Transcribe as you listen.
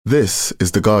This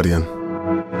is The Guardian.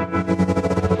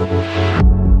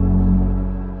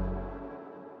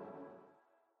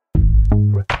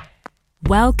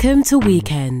 Welcome to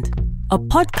Weekend, a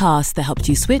podcast that helps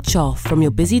you switch off from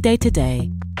your busy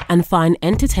day-to-day and find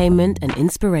entertainment and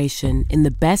inspiration in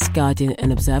the best Guardian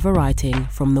and Observer writing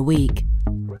from the week.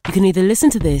 You can either listen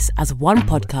to this as one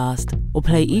podcast or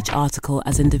play each article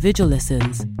as individual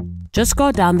listens. Just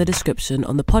scroll down the description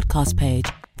on the podcast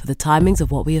page for the timings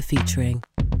of what we are featuring.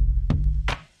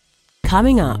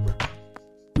 Coming up,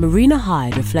 Marina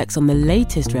Hyde reflects on the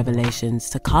latest revelations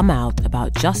to come out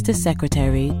about Justice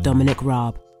Secretary Dominic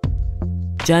Raab.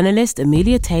 Journalist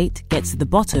Amelia Tait gets to the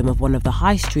bottom of one of the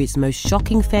high street's most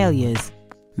shocking failures,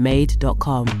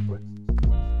 Made.com.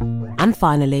 And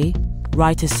finally,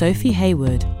 writer Sophie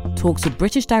Heawood talks with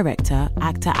British director,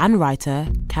 actor and writer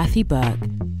Kathy Burke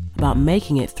about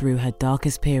making it through her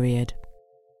darkest period.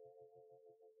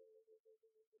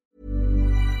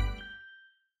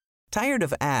 Tired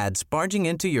of ads barging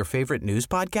into your favorite news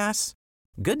podcasts?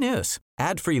 Good news.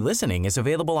 Ad-free listening is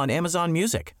available on Amazon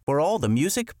Music for all the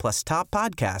music plus top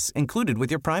podcasts included with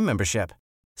your Prime membership.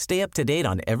 Stay up to date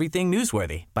on everything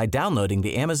newsworthy by downloading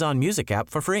the Amazon Music app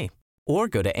for free or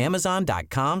go to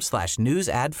amazon.com/news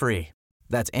ad free.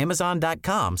 That's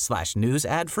amazon.com/news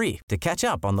ad free to catch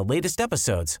up on the latest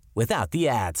episodes without the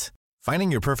ads.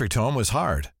 Finding your perfect home was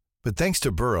hard, but thanks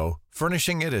to Burrow,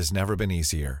 furnishing it has never been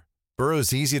easier.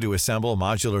 Burrow's easy-to-assemble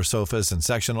modular sofas and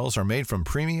sectionals are made from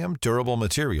premium, durable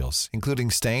materials, including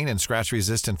stain and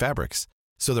scratch-resistant fabrics.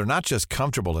 So they're not just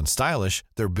comfortable and stylish,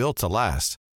 they're built to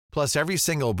last. Plus, every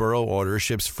single Burrow order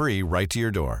ships free right to your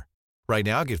door. Right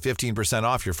now, get 15%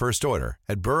 off your first order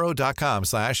at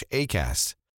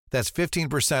burrow.com/ACAST. That's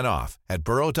 15% off at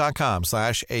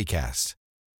burrow.com/ACAST.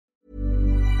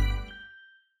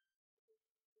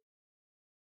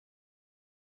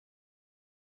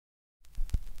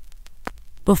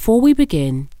 Before we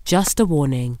begin, just a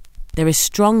warning. There is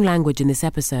strong language in this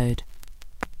episode.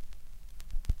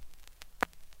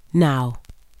 Now,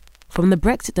 from the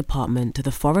Brexit Department to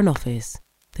the Foreign Office,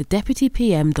 the Deputy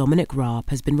PM Dominic Raab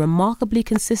has been remarkably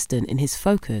consistent in his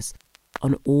focus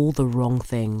on all the wrong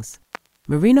things.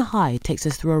 Marina Hyde takes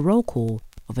us through a roll call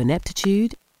of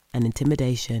ineptitude and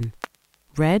intimidation.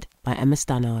 Read by Emma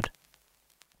Stannard.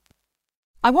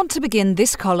 I want to begin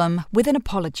this column with an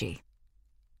apology.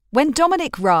 When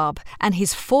Dominic Raab and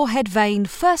his forehead vein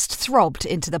first throbbed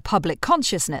into the public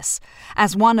consciousness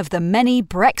as one of the many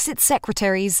Brexit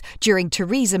secretaries during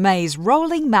Theresa May's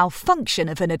rolling malfunction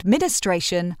of an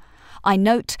administration, I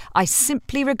note I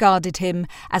simply regarded him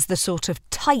as the sort of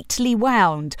tightly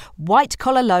wound,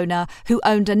 white-collar loner who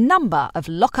owned a number of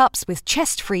lockups with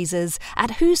chest freezers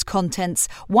at whose contents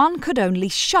one could only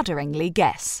shudderingly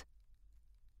guess.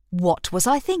 What was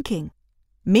I thinking?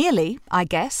 Merely, I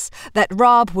guess, that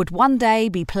Raab would one day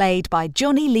be played by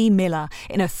Johnny Lee Miller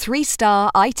in a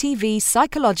 3-star ITV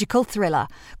psychological thriller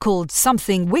called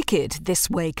Something Wicked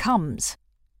This Way Comes.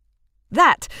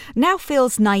 That now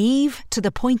feels naive to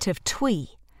the point of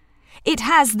twee. It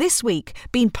has this week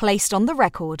been placed on the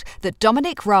record that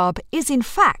Dominic Raab is in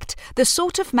fact the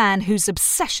sort of man whose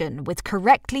obsession with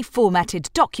correctly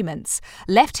formatted documents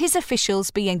left his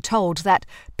officials being told that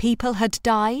people had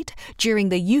died during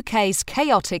the UK's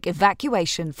chaotic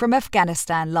evacuation from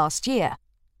Afghanistan last year.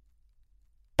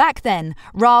 Back then,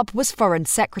 Raab was Foreign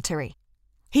Secretary.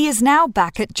 He is now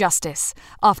back at Justice,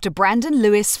 after Brandon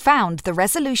Lewis found the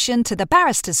resolution to the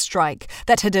barristers' strike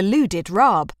that had eluded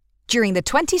Raab during the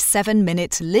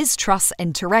 27-minute Liz Truss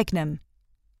interregnum.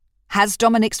 Has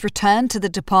Dominic's return to the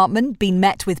department been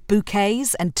met with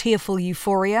bouquets and tearful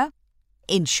euphoria?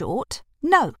 In short,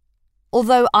 no.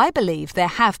 Although I believe there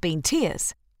have been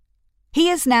tears. He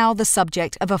is now the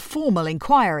subject of a formal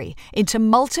inquiry into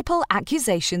multiple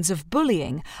accusations of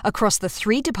bullying across the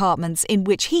 3 departments in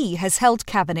which he has held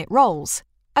cabinet roles.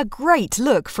 A great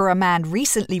look for a man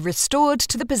recently restored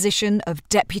to the position of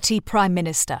Deputy Prime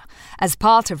Minister as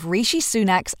part of Rishi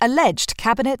Sunak's alleged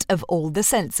cabinet of all the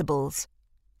sensibles.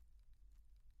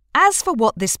 As for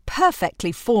what this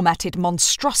perfectly formatted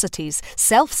monstrosity's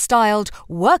self-styled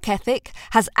work ethic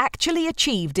has actually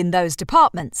achieved in those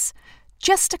departments,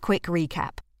 just a quick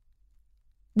recap.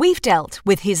 We've dealt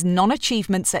with his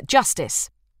non-achievements at Justice.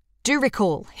 Do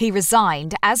recall he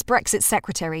resigned as Brexit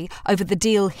Secretary over the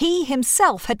deal he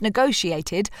himself had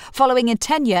negotiated following a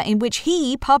tenure in which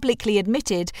he publicly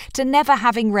admitted to never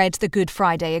having read the Good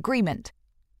Friday Agreement.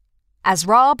 As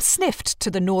Raab sniffed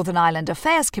to the Northern Ireland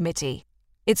Affairs Committee,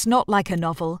 it's not like a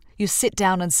novel. You sit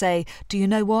down and say, do you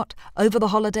know what? Over the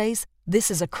holidays, this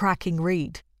is a cracking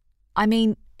read. I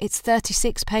mean, it's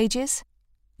 36 pages.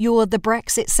 You're the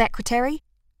Brexit Secretary?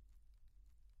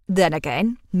 Then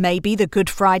again, maybe the Good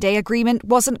Friday Agreement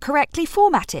wasn't correctly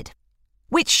formatted,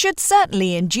 which should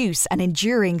certainly induce an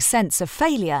enduring sense of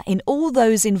failure in all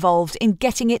those involved in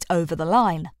getting it over the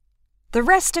line. The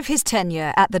rest of his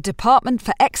tenure at the Department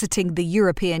for Exiting the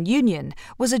European Union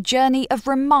was a journey of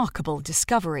remarkable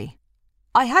discovery.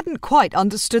 "I hadn't quite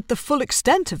understood the full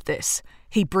extent of this,"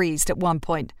 he breezed at one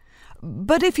point.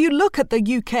 "But if you look at the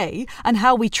UK and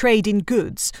how we trade in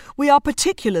goods, we are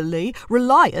particularly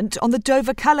reliant on the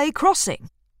Dover-Calais crossing."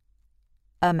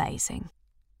 Amazing.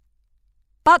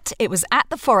 But it was at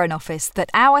the Foreign Office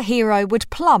that our hero would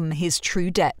plumb his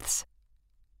true depths.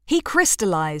 He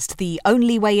crystallised the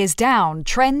only way is down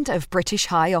trend of British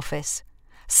High Office,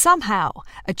 somehow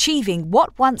achieving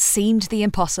what once seemed the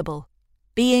impossible,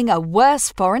 being a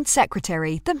worse Foreign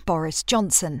Secretary than Boris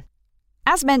Johnson.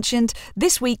 As mentioned,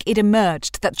 this week it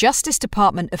emerged that Justice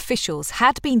Department officials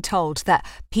had been told that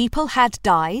people had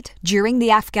died during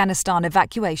the Afghanistan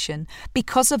evacuation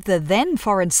because of the then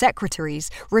Foreign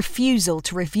Secretary's refusal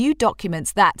to review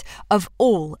documents that, of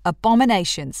all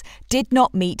abominations, did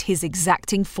not meet his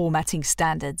exacting formatting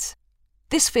standards.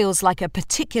 This feels like a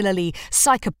particularly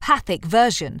psychopathic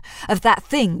version of that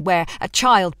thing where a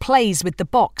child plays with the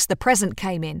box the present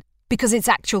came in because its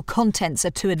actual contents are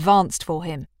too advanced for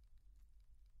him.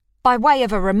 By way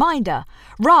of a reminder,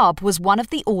 Raab was one of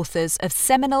the authors of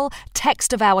seminal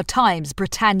Text of Our Times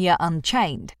Britannia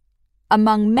Unchained.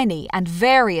 Among many and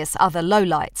various other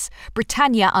lowlights,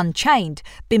 Britannia Unchained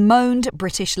bemoaned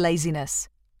British laziness.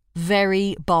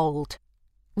 Very bold.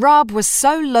 Raab was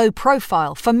so low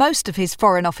profile for most of his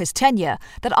Foreign Office tenure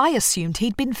that I assumed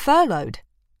he'd been furloughed.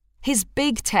 His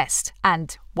big test,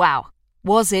 and wow,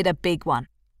 was it a big one,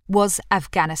 was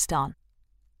Afghanistan.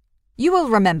 You will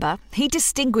remember he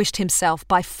distinguished himself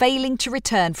by failing to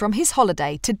return from his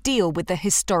holiday to deal with the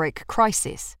historic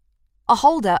crisis. A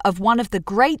holder of one of the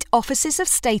great offices of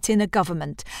state in a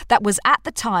government that was at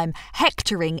the time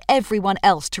hectoring everyone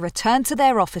else to return to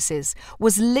their offices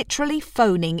was literally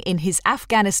phoning in his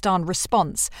Afghanistan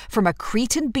response from a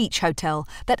Cretan beach hotel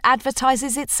that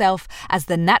advertises itself as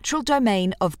the natural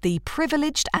domain of the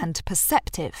privileged and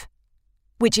perceptive,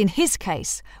 which in his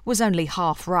case was only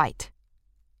half right.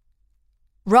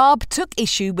 Raab took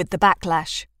issue with the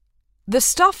backlash. "The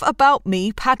stuff about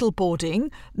me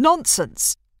paddleboarding,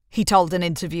 nonsense," he told an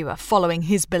interviewer following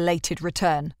his belated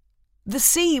return. "The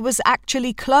sea was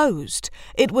actually closed.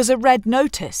 It was a red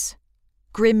notice."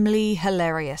 Grimly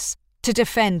hilarious, to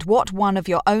defend what one of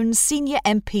your own senior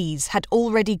MPs had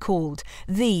already called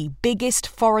the biggest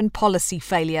foreign policy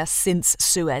failure since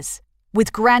Suez,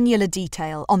 with granular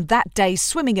detail on that day's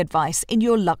swimming advice in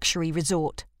your luxury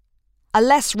resort. A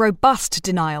less robust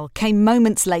denial came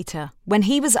moments later when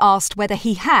he was asked whether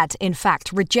he had, in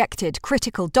fact, rejected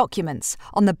critical documents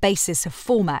on the basis of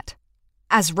format.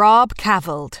 As Raab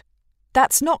cavilled,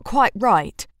 "That's not quite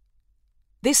right."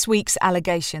 This week's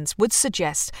allegations would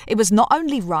suggest it was not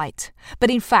only right,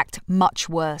 but in fact much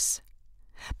worse.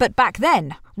 But back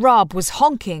then, Raab was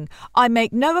honking, "I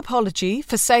make no apology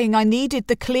for saying I needed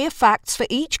the clear facts for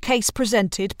each case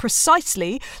presented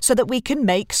precisely so that we can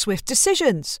make swift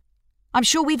decisions." I'm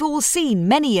sure we've all seen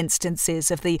many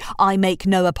instances of the "I make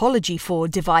no apology for"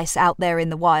 device out there in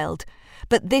the wild,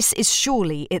 but this is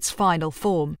surely its final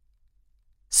form.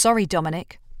 Sorry,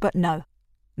 Dominic, but no.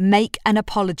 Make an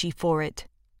apology for it.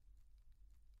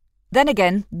 Then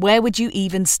again, where would you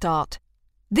even start?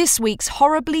 This week's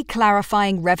horribly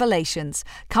clarifying revelations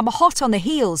come hot on the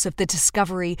heels of the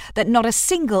discovery that not a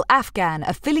single Afghan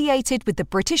affiliated with the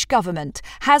British government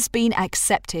has been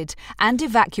accepted and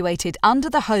evacuated under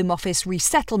the Home Office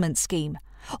resettlement scheme,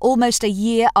 almost a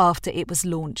year after it was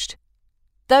launched.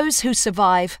 Those who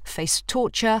survive face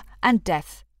torture and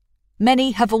death.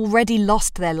 Many have already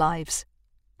lost their lives,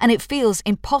 and it feels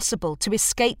impossible to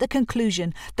escape the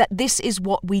conclusion that this is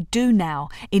what we do now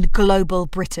in global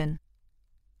Britain.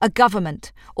 A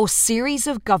government, or series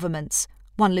of governments,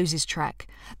 one loses track,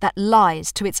 that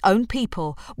lies to its own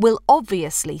people will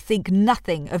obviously think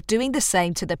nothing of doing the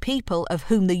same to the people of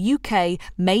whom the UK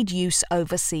made use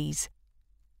overseas.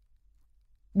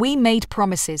 We made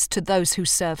promises to those who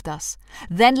served us,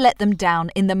 then let them down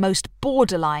in the most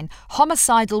borderline,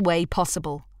 homicidal way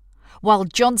possible. While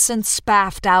Johnson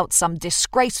spaffed out some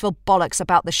disgraceful bollocks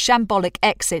about the shambolic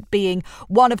exit being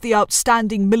one of the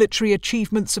outstanding military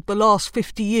achievements of the last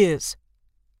 50 years.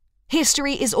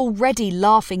 History is already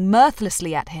laughing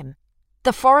mirthlessly at him.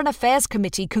 The Foreign Affairs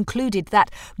Committee concluded that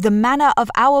the manner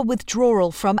of our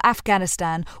withdrawal from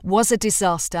Afghanistan was a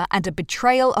disaster and a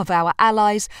betrayal of our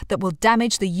allies that will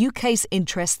damage the UK's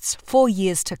interests for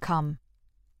years to come.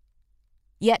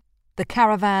 Yet the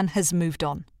caravan has moved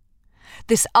on.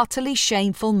 This utterly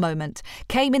shameful moment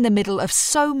came in the middle of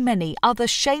so many other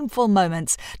shameful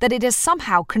moments that it has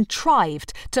somehow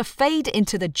contrived to fade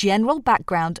into the general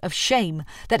background of shame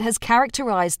that has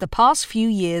characterised the past few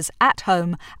years at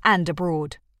home and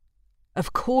abroad.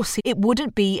 Of course, it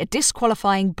wouldn't be a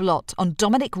disqualifying blot on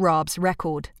Dominic Raab's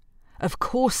record. Of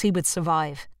course he would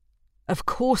survive. Of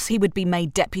course he would be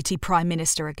made Deputy Prime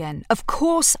Minister again. Of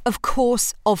course, of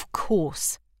course, of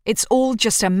course. It's all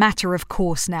just a matter of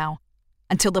course now,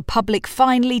 until the public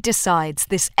finally decides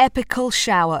this epical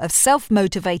shower of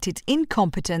self-motivated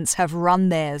incompetence have run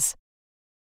theirs.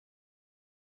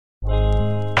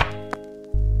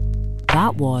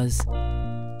 That was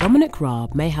Dominic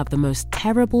Raab may have the most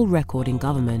terrible record in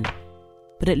government,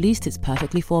 but at least it's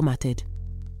perfectly formatted.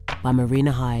 By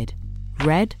Marina Hyde.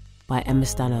 Read by Emma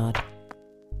Stannard.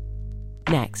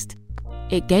 Next,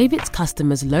 it gave its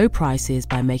customers low prices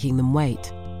by making them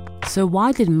wait. So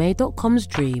why did Made.com's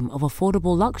dream of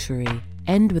affordable luxury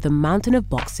end with a mountain of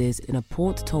boxes in a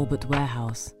Port Talbot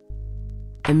warehouse?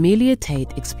 Amelia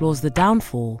Tait explores the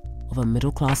downfall of a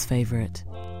middle-class favourite.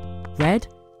 Read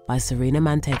by Serena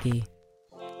Mantegi.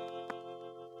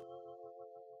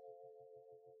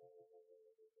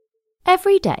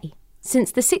 Every day,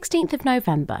 since the 16th of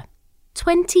November,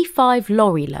 25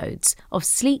 lorry loads of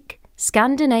sleek,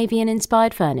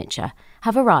 Scandinavian-inspired furniture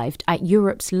have arrived at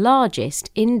Europe's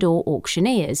largest indoor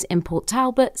auctioneers in Port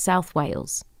Talbot, South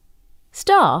Wales.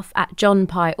 Staff at John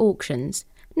Pye Auctions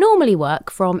normally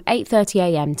work from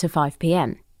 8:30am to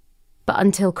 5pm, but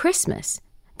until Christmas,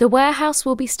 the warehouse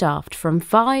will be staffed from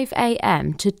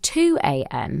 5am to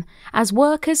 2am as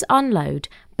workers unload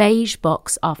beige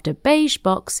box after beige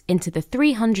box into the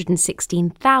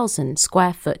 316,000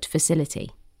 square foot facility.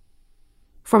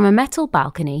 From a metal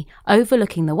balcony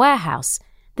overlooking the warehouse,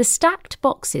 the stacked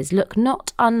boxes look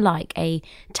not unlike a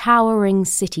towering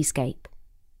cityscape.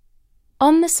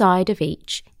 On the side of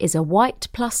each is a white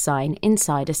plus sign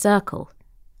inside a circle,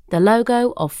 the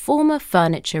logo of former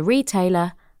furniture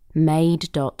retailer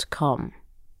Made.com.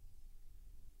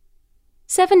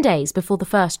 7 days before the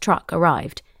first truck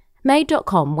arrived,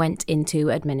 Made.com went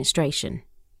into administration.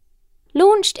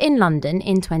 Launched in London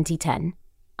in 2010,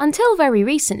 until very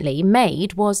recently,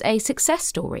 Made was a success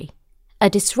story. A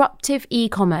disruptive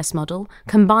e-commerce model,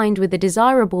 combined with a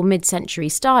desirable mid-century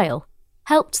style,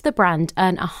 helped the brand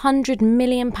earn £100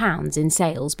 million in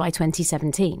sales by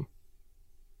 2017.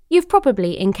 You've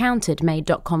probably encountered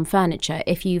Made.com furniture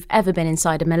if you've ever been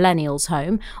inside a millennial's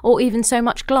home or even so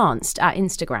much glanced at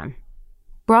Instagram.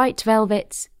 Bright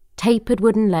velvets, tapered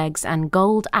wooden legs and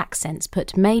gold accents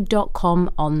put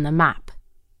Made.com on the map.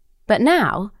 But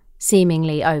now,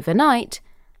 seemingly overnight,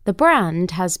 the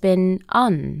brand has been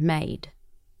unmade.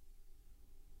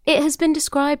 It has been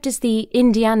described as the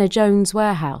Indiana Jones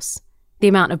warehouse. The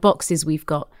amount of boxes we've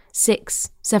got,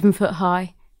 6-7 foot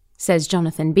high, says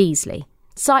Jonathan Beasley,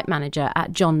 site manager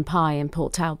at John Pye in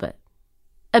Port Talbot.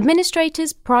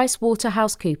 Administrators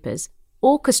PricewaterhouseCoopers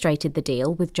orchestrated the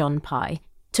deal with John Pye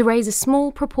to raise a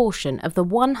small proportion of the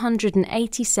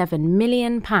 £187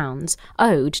 million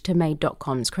owed to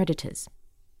Made.com's creditors.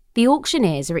 The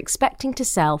auctioneers are expecting to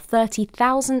sell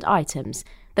 30,000 items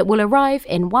that will arrive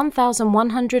in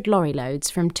 1,100 lorry loads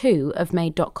from 2 of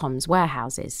Made.com's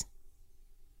warehouses.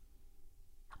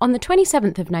 On the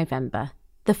 27th of November,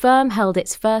 the firm held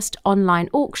its first online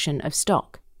auction of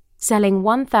stock, selling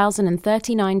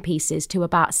 1,039 pieces to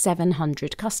about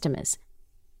 700 customers.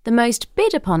 The most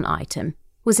bid-upon item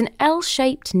was an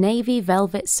L-shaped navy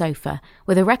velvet sofa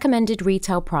with a recommended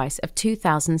retail price of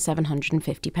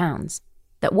 £2,750,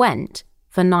 that went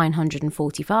for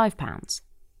 £945.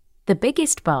 The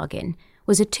biggest bargain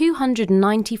was a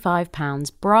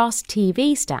 £295 brass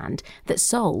TV stand that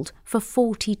sold for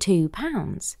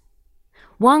 £42.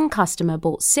 One customer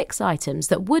bought 6 items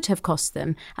that would have cost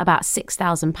them about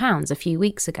 £6,000 a few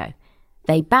weeks ago.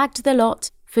 They bagged the lot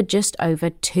for just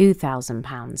over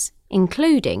 £2,000,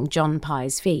 including John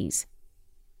Pye's fees.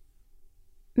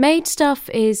 Made stuff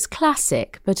is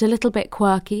classic, but a little bit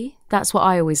quirky. That's what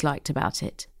I always liked about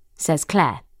it, says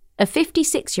Claire, a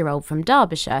 56-year-old from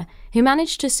Derbyshire who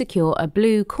managed to secure a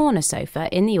blue corner sofa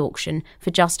in the auction for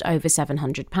just over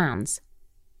 £700.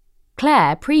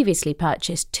 Claire previously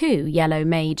purchased 2 yellow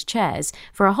Made chairs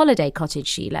for a holiday cottage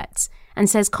she lets, and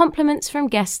says compliments from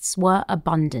guests were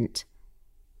abundant.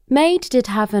 Made did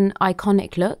have an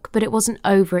iconic look, but it wasn't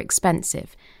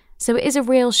over-expensive, so it is a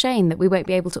real shame that we won't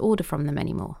be able to order from them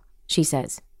anymore, she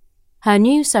says. Her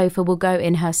new sofa will go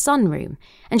in her sunroom,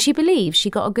 and she believes she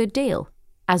got a good deal,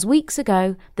 as weeks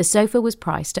ago the sofa was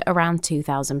priced at around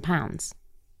 £2,000.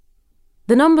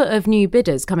 The number of new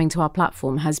bidders coming to our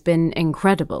platform has been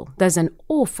incredible. There's an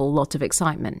awful lot of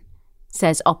excitement,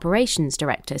 says Operations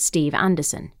Director Steve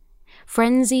Anderson.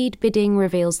 Frenzied bidding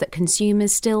reveals that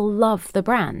consumers still love the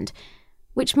brand,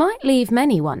 which might leave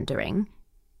many wondering,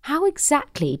 how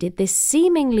exactly did this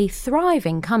seemingly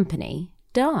thriving company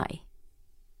die?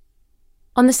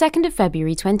 On the 2nd of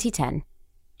February 2010,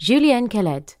 Julien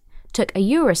Keled took a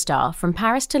Eurostar from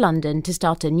Paris to London to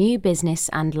start a new business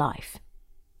and life.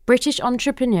 British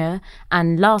entrepreneur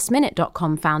and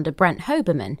lastminute.com founder Brent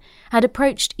Hoberman had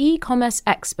approached e-commerce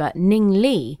expert Ning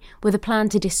Li with a plan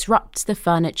to disrupt the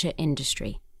furniture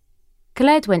industry.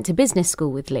 Khaled went to business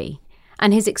school with Li,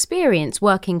 and his experience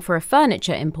working for a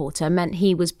furniture importer meant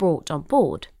he was brought on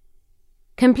board.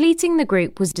 Completing the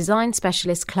group was design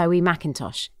specialist Chloe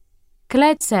McIntosh.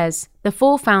 Khaled says the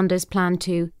four founders planned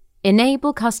to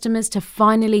enable customers to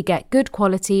finally get good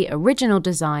quality original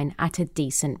design at a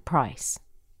decent price.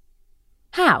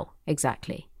 How,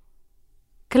 exactly?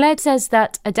 Khaled says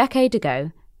that a decade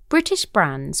ago, British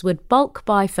brands would bulk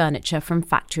buy furniture from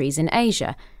factories in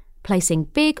Asia, placing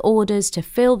big orders to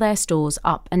fill their stores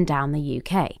up and down the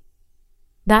UK.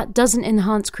 That doesn't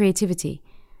enhance creativity,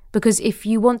 because if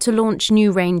you want to launch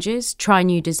new ranges, try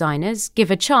new designers,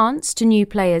 give a chance to new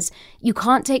players, you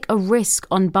can't take a risk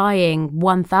on buying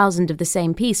 1,000 of the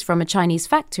same piece from a Chinese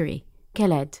factory,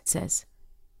 Khaled says.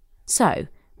 So,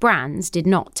 brands did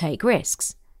not take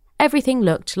risks. Everything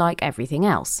looked like everything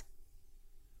else.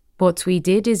 What we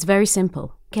did is very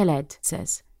simple, Khaled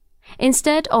says.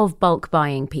 Instead of bulk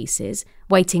buying pieces,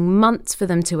 waiting months for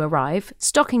them to arrive,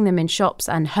 stocking them in shops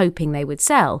and hoping they would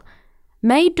sell,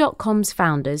 Made.com's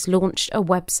founders launched a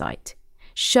website,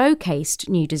 showcased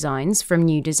new designs from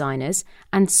new designers,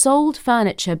 and sold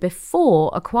furniture before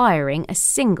acquiring a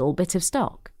single bit of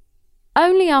stock.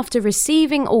 Only after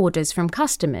receiving orders from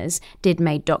customers did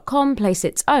Made.com place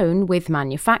its own with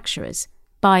manufacturers,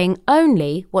 buying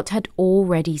only what had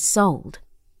already sold.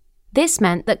 This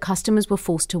meant that customers were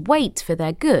forced to wait for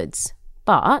their goods,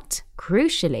 but,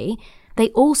 crucially, they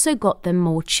also got them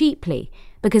more cheaply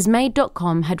because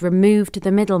Made.com had removed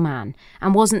the middleman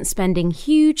and wasn't spending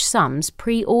huge sums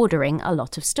pre-ordering a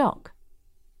lot of stock.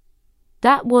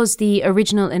 That was the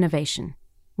original innovation,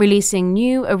 releasing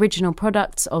new original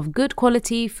products of good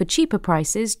quality for cheaper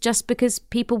prices just because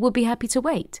people would be happy to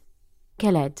wait,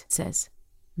 Khaled says.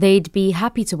 They'd be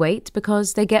happy to wait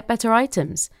because they get better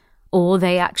items, or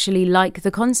they actually like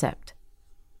the concept.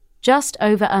 Just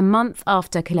over a month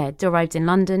after Khaled arrived in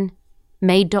London,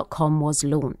 Made.com was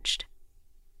launched.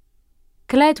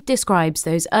 Khaled describes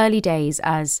those early days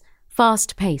as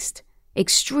fast-paced,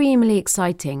 extremely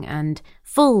exciting and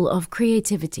full of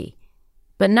creativity.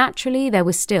 But naturally, there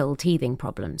were still teething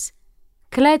problems.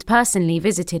 Khaled personally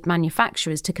visited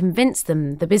manufacturers to convince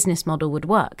them the business model would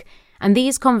work, and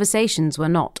these conversations were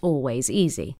not always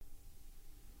easy.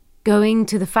 Going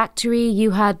to the factory,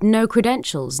 you had no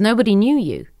credentials, nobody knew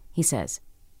you, he says.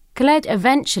 Khaled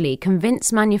eventually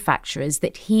convinced manufacturers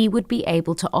that he would be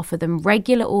able to offer them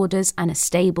regular orders and a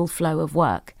stable flow of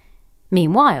work.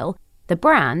 Meanwhile, the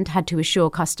brand had to assure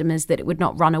customers that it would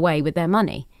not run away with their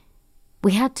money.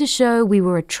 We had to show we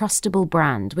were a trustable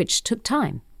brand, which took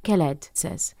time, Khaled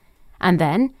says. And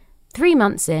then, 3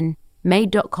 months in,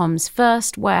 Made.com's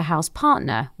first warehouse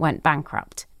partner went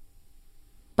bankrupt.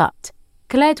 But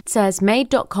Khaled says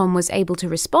Made.com was able to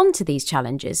respond to these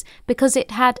challenges because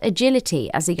it had agility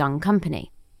as a young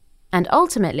company. And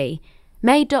ultimately,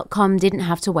 Made.com didn't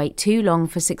have to wait too long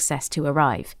for success to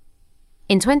arrive.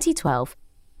 In 2012,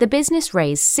 the business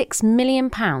raised £6 million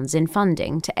in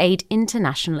funding to aid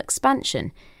international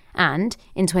expansion, and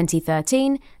in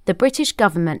 2013, the British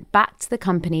government backed the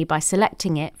company by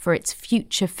selecting it for its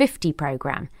Future 50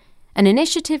 programme, an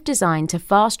initiative designed to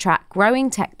fast-track growing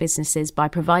tech businesses by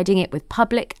providing it with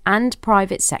public and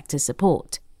private sector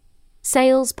support.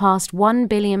 Sales passed £1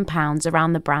 billion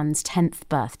around the brand's 10th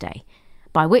birthday,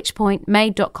 by which point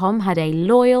Made.com had a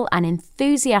loyal and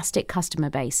enthusiastic customer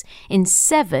base in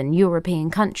 7 European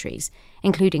countries,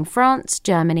 including France,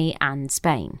 Germany and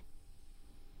Spain.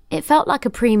 It felt like a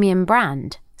premium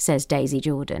brand, says Daisy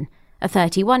Jordan, a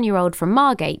 31-year-old from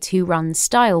Margate who runs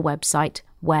style website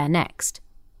Where Next.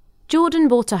 Jordan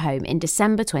bought a home in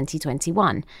December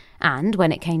 2021, and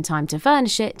when it came time to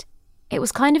furnish it, it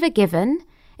was kind of a given,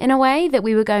 in a way, that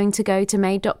we were going to go to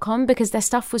Made.com because their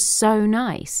stuff was so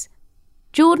nice.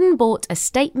 Jordan bought a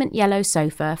statement yellow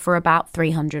sofa for about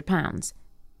 £300.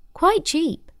 Quite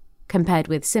cheap, compared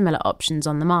with similar options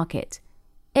on the market.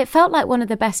 It felt like one of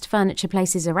the best furniture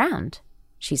places around,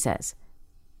 she says.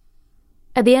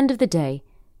 At the end of the day,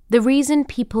 the reason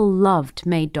people loved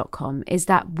Made.com is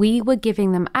that we were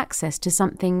giving them access to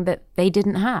something that they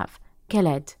didn't have,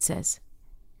 Khaled says.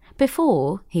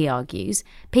 Before, he argues,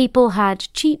 people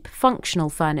had cheap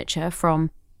functional furniture from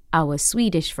our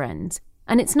Swedish friends,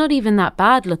 and it's not even that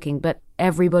bad looking, but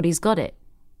everybody's got it.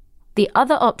 The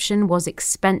other option was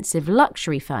expensive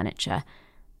luxury furniture.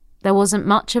 There wasn't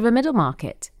much of a middle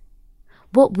market.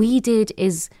 What we did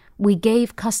is we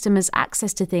gave customers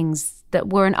access to things that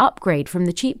were an upgrade from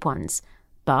the cheap ones,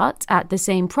 but at the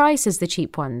same price as the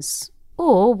cheap ones.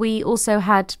 Or we also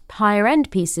had higher-end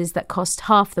pieces that cost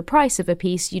half the price of a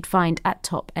piece you'd find at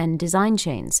top-end design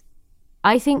chains.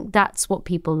 I think that's what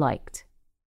people liked.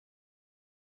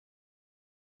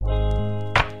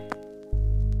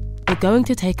 We're going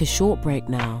to take a short break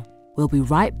now. We'll be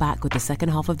right back with the second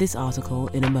half of this article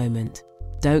in a moment.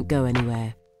 Don't go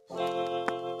anywhere.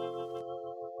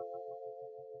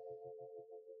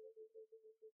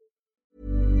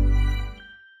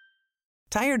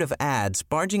 Tired of ads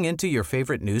barging into your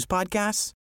favorite news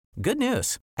podcasts? Good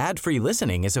news. Ad-free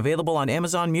listening is available on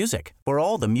Amazon Music for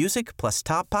all the music plus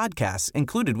top podcasts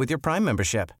included with your Prime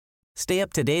membership. Stay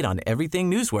up to date on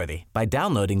everything newsworthy by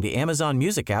downloading the Amazon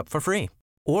Music app for free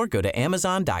or go to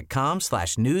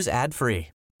amazon.com/news ad free.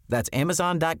 That's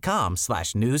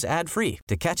amazon.com/news ad free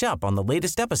to catch up on the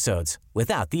latest episodes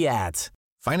without the ads.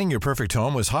 Finding your perfect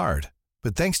home was hard,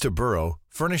 but thanks to Burrow,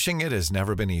 furnishing it has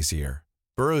never been easier.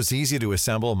 Burrow's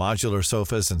easy-to-assemble modular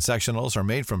sofas and sectionals are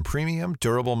made from premium,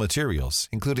 durable materials,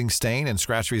 including stain and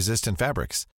scratch-resistant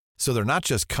fabrics. So they're not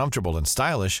just comfortable and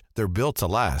stylish, they're built to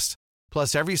last.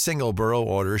 Plus, every single Burrow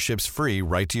order ships free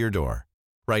right to your door.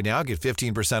 Right now, get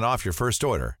 15% off your first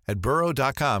order at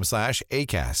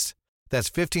burrow.com/ACAST. That's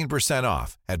 15%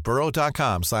 off at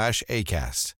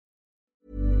burrow.com/ACAST.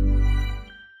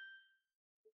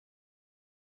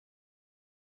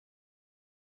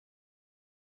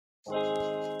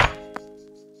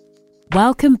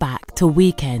 Welcome back to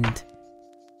Weekend.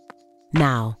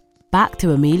 Now, back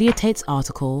to Amelia Tait's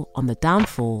article on the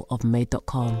downfall of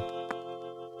Made.com.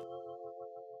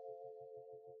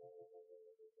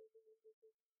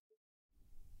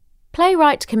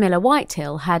 Playwright Camilla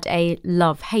Whitehill had a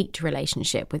love-hate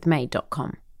relationship with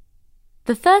Made.com.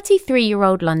 The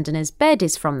 33-year-old Londoner's bed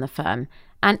is from the firm,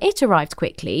 and it arrived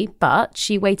quickly, but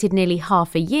she waited nearly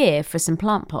half a year for some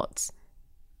plant pots.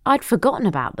 I'd forgotten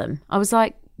about them. I was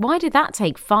like, why did that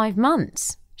take 5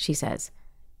 months? She says.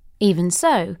 Even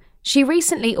so, she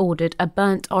recently ordered a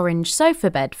burnt orange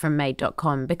sofa bed from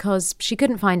Made.com because she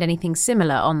couldn't find anything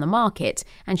similar on the market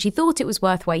and she thought it was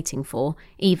worth waiting for,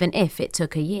 even if it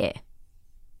took a year.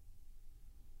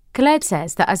 Khaled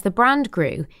says that as the brand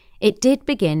grew, it did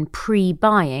begin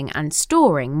pre-buying and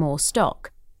storing more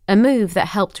stock, a move that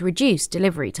helped reduce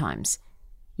delivery times.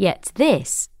 Yet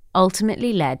this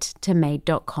ultimately led to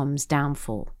Made.com's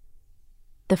downfall.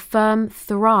 The firm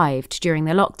thrived during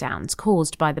the lockdowns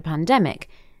caused by the pandemic,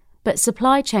 but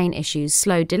supply chain issues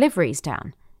slowed deliveries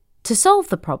down. To solve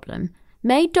the problem,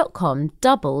 Made.com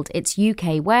doubled its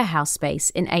UK warehouse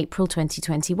space in April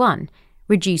 2021,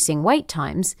 reducing wait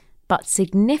times but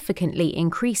significantly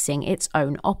increasing its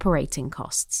own operating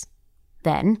costs.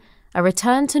 Then, a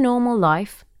return to normal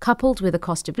life, coupled with a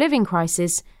cost of living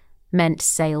crisis, meant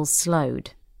sales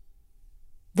slowed.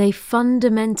 They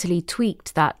fundamentally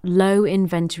tweaked that low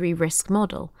inventory risk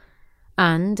model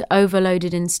and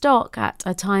overloaded in stock at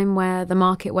a time where the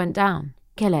market went down,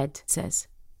 Khaled says.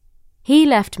 He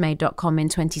left Made.com in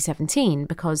 2017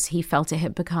 because he felt it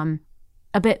had become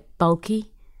a bit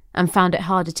bulky and found it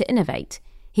harder to innovate.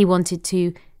 He wanted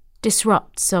to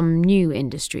disrupt some new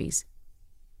industries.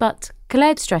 But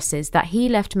Khaled stresses that he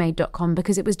left Made.com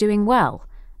because it was doing well,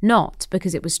 not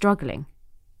because it was struggling.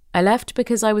 I left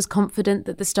because I was confident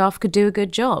that the staff could do a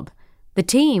good job. The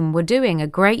team were doing a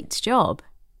great job,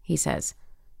 he says.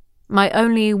 My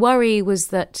only worry was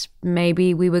that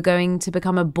maybe we were going to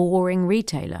become a boring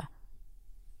retailer.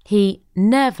 He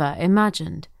never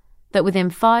imagined that within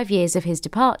 5 years of his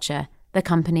departure, the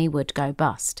company would go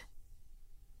bust.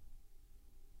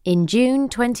 In June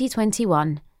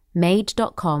 2021,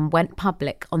 Made.com went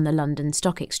public on the London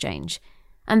Stock Exchange,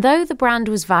 and though the brand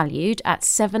was valued at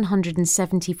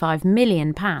 £775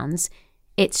 million,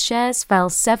 its shares fell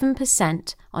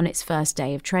 7% on its first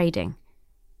day of trading.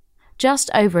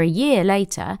 Just over a year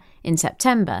later, in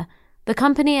September, the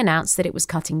company announced that it was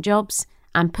cutting jobs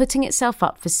and putting itself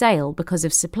up for sale because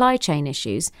of supply chain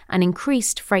issues and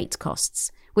increased freight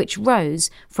costs, which rose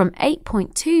from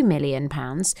 £8.2 million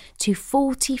to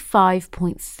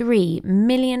 £45.3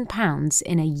 million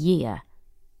in a year.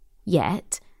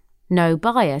 Yet, no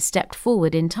buyer stepped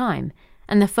forward in time,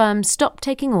 and the firm stopped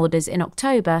taking orders in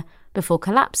October before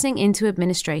collapsing into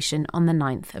administration on the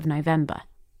 9th of November.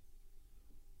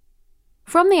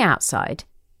 From the outside,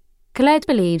 Khaled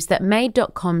believes that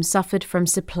Made.com suffered from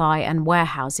supply and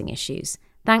warehousing issues,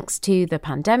 thanks to the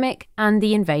pandemic and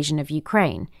the invasion of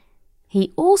Ukraine.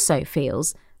 He also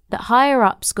feels that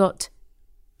higher-ups got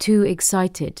too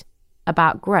excited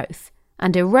about growth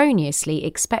and erroneously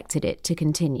expected it to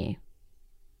continue.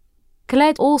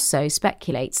 Khaled also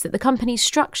speculates that the company's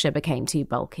structure became too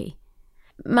bulky.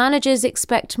 Managers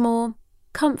expect more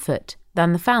comfort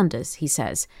than the founders, he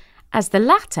says, as the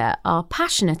latter are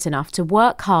passionate enough to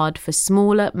work hard for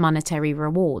smaller monetary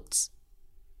rewards.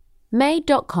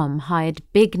 Made.com hired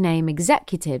big-name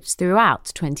executives throughout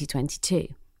 2022.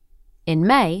 In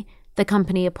May, the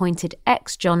company appointed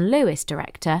ex-John Lewis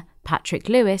director Patrick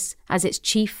Lewis as its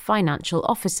chief financial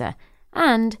officer,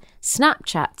 and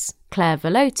Snapchat's Claire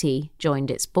Velotti joined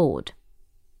its board.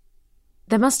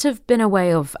 There must have been a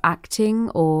way of acting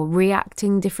or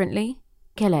reacting differently,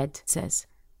 Khaled says.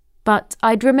 But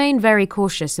I'd remain very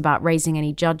cautious about raising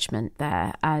any judgment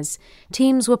there, as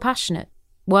teams were passionate,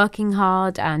 working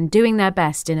hard and doing their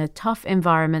best in a tough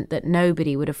environment that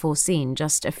nobody would have foreseen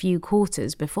just a few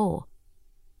quarters before.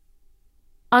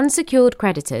 Unsecured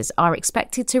creditors are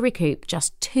expected to recoup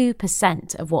just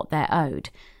 2% of what they're owed,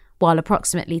 while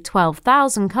approximately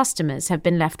 12,000 customers have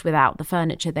been left without the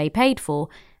furniture they paid for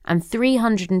and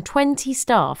 320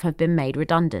 staff have been made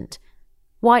redundant.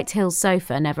 White Hill's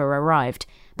sofa never arrived,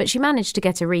 but she managed to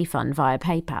get a refund via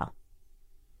PayPal.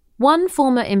 One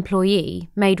former employee,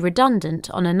 made redundant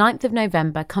on a 9th of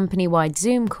November company-wide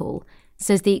Zoom call,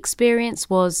 says the experience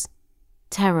was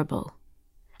terrible,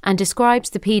 and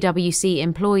describes the PwC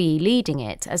employee leading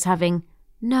it as having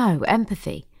no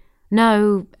empathy,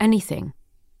 no anything.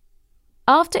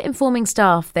 After informing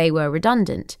staff they were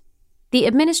redundant, the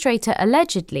administrator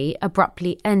allegedly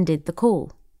abruptly ended the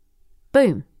call.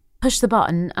 Boom, push the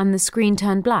button and the screen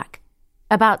turned black.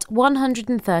 About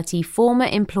 130 former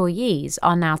employees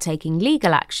are now taking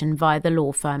legal action via the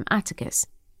law firm Atticus.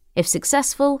 If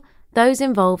successful, those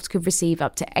involved could receive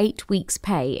up to 8 weeks'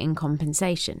 pay in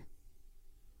compensation.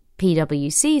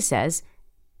 PwC says,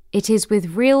 "It is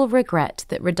with real regret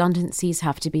that redundancies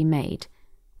have to be made.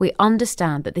 We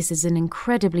understand that this is an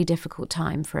incredibly difficult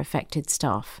time for affected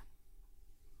staff."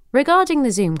 Regarding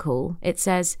the Zoom call, it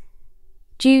says,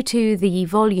 "Due to the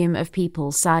volume of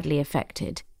people sadly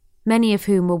affected, many of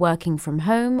whom were working from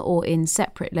home or in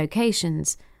separate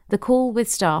locations, the call with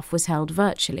staff was held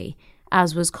virtually,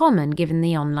 as was common given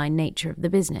the online nature of the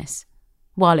business.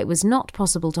 While it was not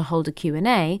possible to hold a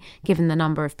Q&A, given the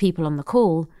number of people on the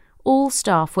call, all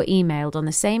staff were emailed on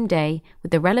the same day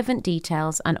with the relevant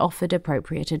details and offered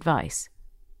appropriate advice."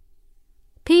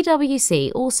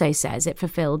 PwC also says it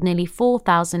fulfilled nearly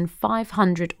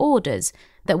 4,500 orders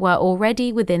that were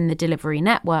already within the delivery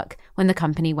network when the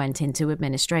company went into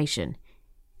administration.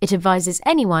 It advises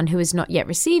anyone who has not yet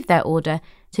received their order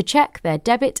to check their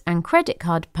debit and credit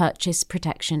card purchase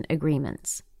protection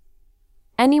agreements.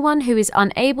 Anyone who is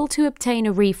unable to obtain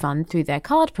a refund through their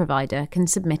card provider can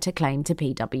submit a claim to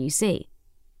PwC.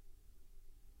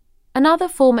 Another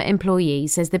former employee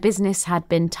says the business had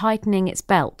been tightening its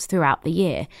belt throughout the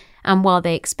year, and while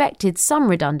they expected some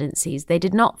redundancies, they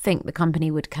did not think the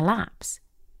company would collapse.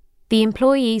 The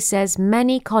employee says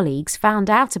many colleagues found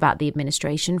out about the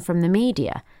administration from the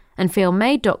media and feel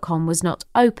Made.com was not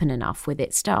open enough with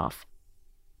its staff.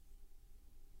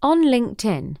 On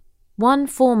LinkedIn, one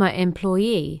former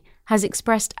employee has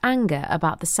expressed anger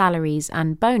about the salaries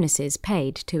and bonuses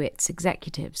paid to its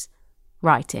executives,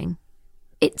 writing,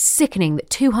 "It's sickening that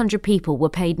 200 people were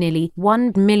paid nearly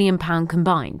 £1 million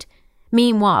combined.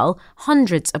 Meanwhile,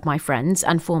 hundreds of my friends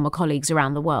and former colleagues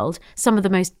around the world, some of the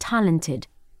most talented,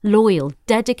 loyal,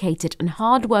 dedicated and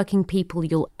hard-working people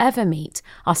you'll ever meet,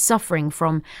 are suffering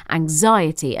from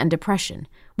anxiety and depression,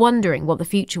 wondering what the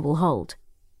future will hold."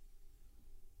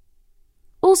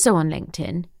 Also on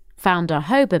LinkedIn, founder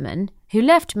Hoberman, who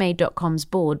left Made.com's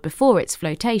board before its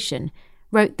flotation,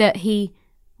 wrote that he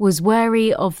was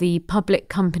wary of the public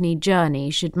company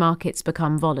journey should markets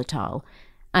become volatile,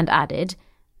 and added,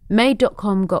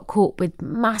 "Made.com got caught with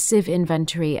massive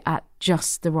inventory at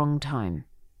just the wrong time."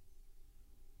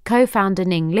 Co-founder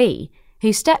Ning Lee,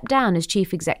 who stepped down as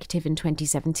chief executive in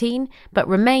 2017 but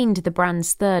remained the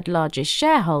brand's third largest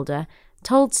shareholder,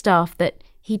 told staff that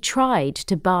he tried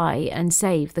to buy and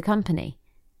save the company.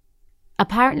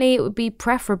 Apparently, it would be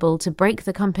preferable to break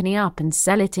the company up and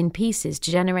sell it in pieces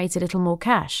to generate a little more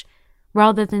cash,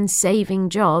 rather than saving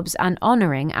jobs and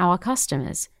honouring our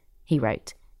customers, he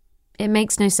wrote. "It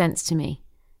makes no sense to me,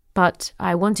 but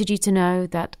I wanted you to know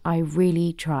that I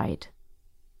really tried."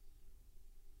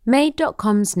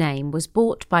 Made.com's name was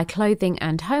bought by clothing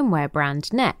and homeware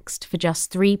brand Next for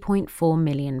just £3.4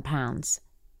 million.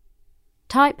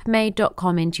 type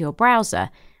made.com into your browser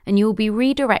and you will be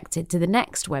redirected to the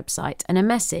next website and a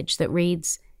message that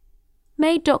reads,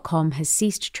 Made.com has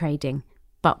ceased trading,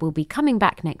 but will be coming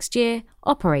back next year,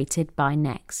 operated by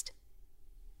Next.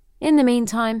 In the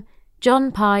meantime,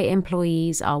 John Pye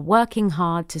employees are working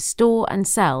hard to store and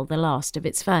sell the last of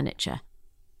its furniture.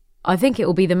 I think it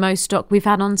will be the most stock we've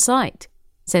had on site,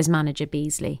 says manager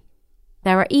Beasley.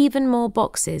 There are even more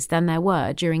boxes than there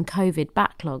were during COVID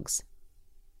backlogs.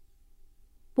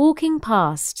 Walking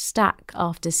past stack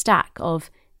after stack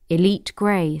of elite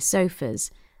grey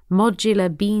sofas, modular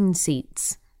bean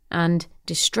seats, and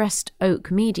distressed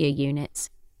oak media units,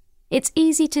 it's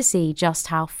easy to see just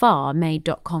how far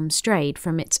Made.com strayed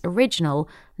from its original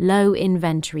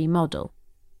low-inventory model.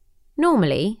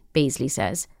 Normally, Beasley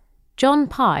says, John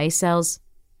Pye sells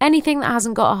anything that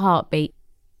hasn't got a heartbeat,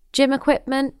 gym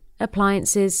equipment,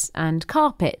 appliances, and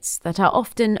carpets that are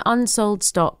often unsold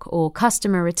stock or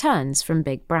customer returns from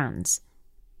big brands.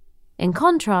 In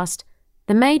contrast,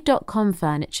 the Made.com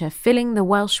furniture filling the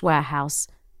Welsh warehouse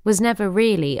was never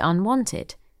really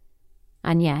unwanted.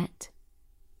 And yet,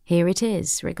 here it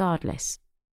is regardless.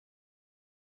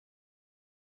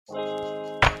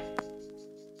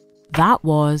 That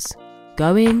was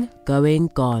Going,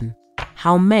 Gone.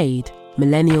 How Made,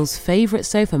 Millennials' favourite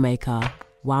sofa maker,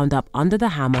 wound up under the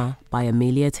hammer by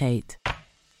Amelia Tait.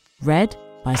 Read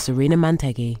by Serena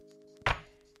Manteghi.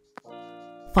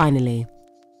 Finally,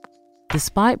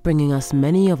 despite bringing us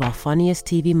many of our funniest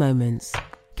TV moments,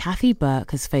 Kathy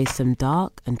Burke has faced some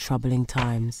dark and troubling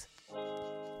times.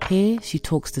 Here she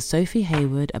talks to Sophie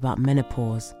Heawood about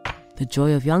menopause, the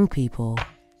joy of young people,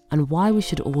 and why we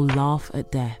should all laugh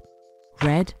at death.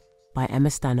 Read by Emma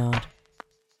Stannard.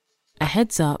 A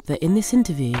heads up that in this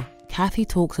interview, Kathy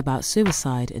talks about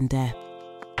suicide and death,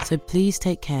 so please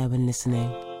take care when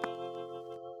listening.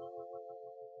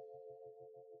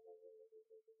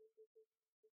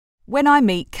 When I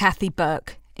meet Kathy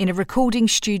Burke in a recording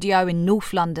studio in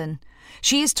North London,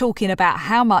 she is talking about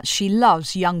how much she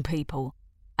loves young people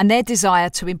and their desire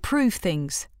to improve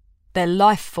things, their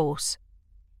life force.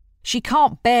 She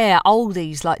can't bear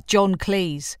oldies like John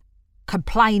Cleese,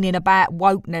 complaining about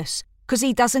wokeness because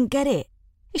he doesn't get it.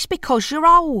 It's because you're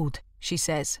old, she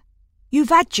says. You've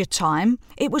had your time.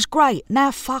 It was great. Now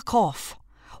fuck off.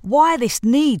 Why this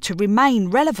need to remain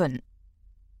relevant?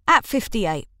 At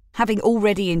 58, having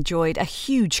already enjoyed a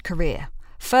huge career,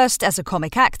 first as a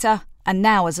comic actor and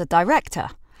now as a director,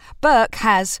 Burke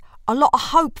has a lot of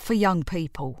hope for young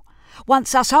people,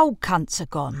 once us old cunts are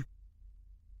gone.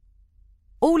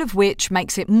 All of which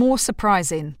makes it more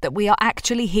surprising that we are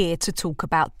actually here to talk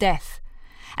about death,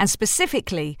 and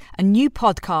specifically a new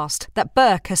podcast that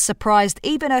Burke has surprised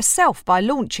even herself by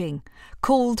launching,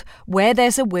 called Where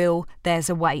There's a Will, There's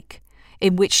a Wake,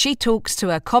 in which she talks to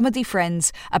her comedy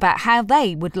friends about how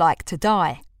they would like to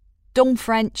die. Dawn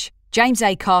French, James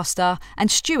Acaster and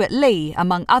Stuart Lee,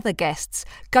 among other guests,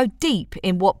 go deep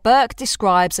in what Burke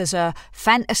describes as a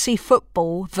fantasy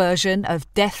football version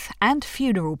of death and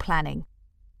funeral planning.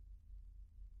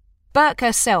 Burke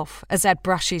herself has had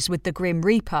brushes with the Grim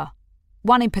Reaper,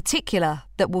 one in particular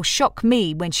that will shock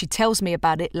me when she tells me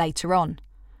about it later on.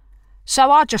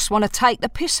 So I just want to take the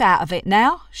piss out of it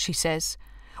now, she says.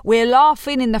 We're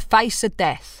laughing in the face of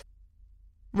death.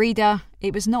 Reader,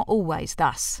 it was not always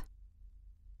thus.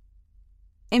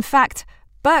 In fact,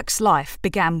 Burke's life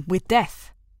began with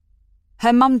death.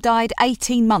 Her mum died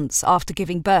 18 months after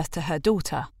giving birth to her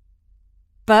daughter.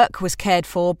 Burke was cared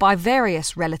for by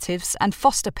various relatives and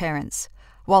foster parents,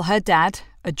 while her dad,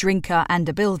 a drinker and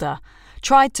a builder,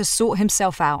 tried to sort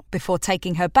himself out before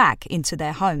taking her back into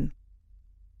their home.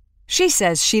 She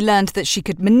says she learned that she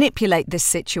could manipulate this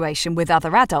situation with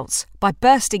other adults by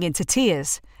bursting into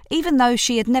tears, even though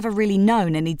she had never really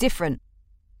known any different.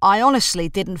 I honestly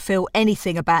didn't feel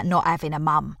anything about not having a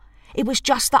mum. It was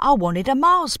just that I wanted a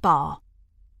Mars bar.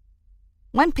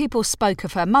 When people spoke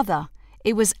of her mother,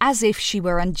 it was as if she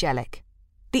were angelic.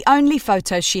 The only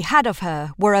photos she had of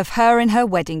her were of her in her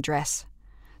wedding dress.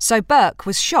 So Burke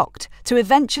was shocked to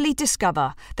eventually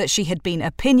discover that she had been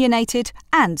opinionated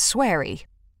and sweary.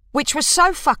 Which was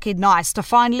so fucking nice to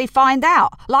finally find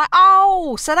out. Like,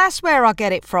 oh, so that's where I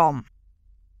get it from.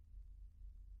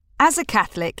 As a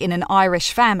Catholic in an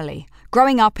Irish family,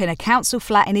 growing up in a council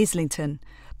flat in Islington,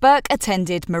 Burke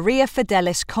attended Maria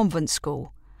Fidelis Convent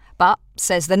School, but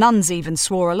says the nuns even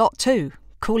swore a lot too,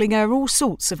 calling her all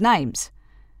sorts of names.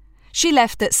 She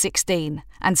left at 16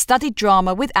 and studied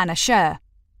drama with Anna Scher,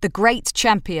 the great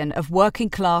champion of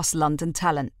working-class London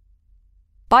talent.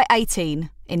 By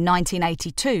 18, in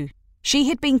 1982, she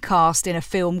had been cast in a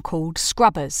film called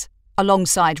Scrubbers,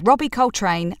 alongside Robbie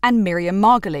Coltrane and Miriam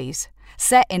Margolyes,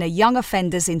 set in a young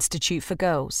offenders institute for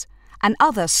girls, and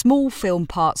other small film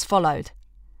parts followed.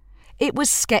 It was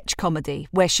sketch comedy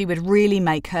where she would really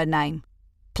make her name,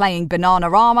 playing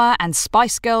Bananarama and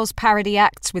Spice Girls parody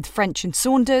acts with French and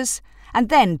Saunders, and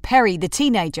then Perry the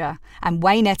Teenager and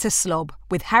Waynetta Slob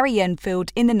with Harry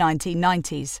Enfield in the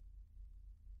 1990s.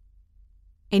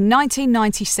 In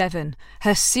 1997,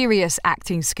 her serious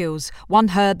acting skills won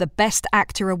her the Best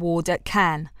Actor award at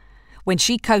Cannes, when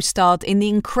she co-starred in the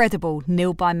incredible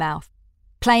Nil by Mouth,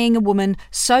 playing a woman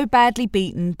so badly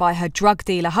beaten by her drug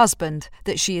dealer husband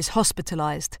that she is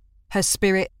hospitalised, her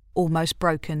spirit almost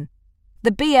broken.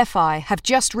 The BFI have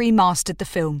just remastered the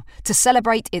film to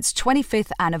celebrate its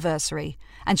 25th anniversary,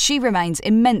 and she remains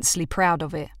immensely proud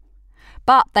of it.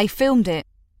 But they filmed it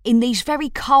in these very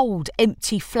cold,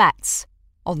 empty flats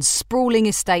on sprawling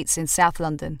estates in South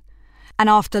London. And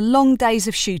after long days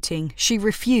of shooting, she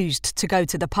refused to go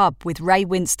to the pub with Ray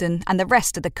Winstone and the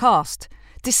rest of the cast,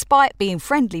 despite being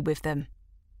friendly with them.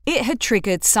 It had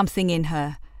triggered something in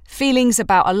her, feelings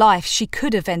about a life she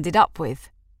could have ended up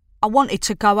with. I wanted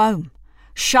to go home,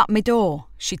 shut my door,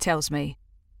 she tells me,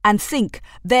 and think,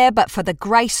 there but for the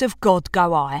grace of God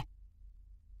go I.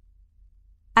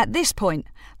 At this point,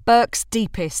 Burke's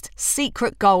deepest,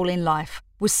 secret goal in life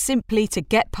was simply to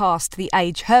get past the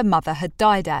age her mother had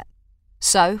died at.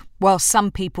 So, while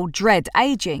some people dread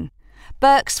ageing,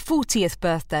 Burke's 40th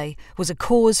birthday was a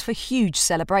cause for huge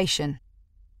celebration.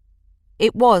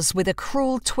 It was with a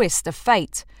cruel twist of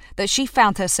fate that she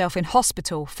found herself in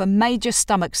hospital for major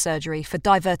stomach surgery for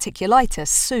diverticulitis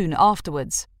soon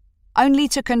afterwards, only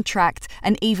to contract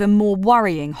an even more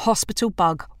worrying hospital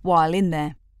bug while in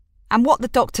there. And what the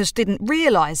doctors didn't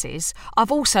realise is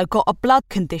I've also got a blood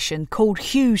condition called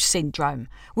Hughes syndrome,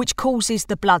 which causes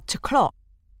the blood to clot.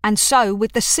 And so,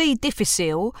 with the C.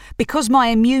 difficile, because my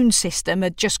immune system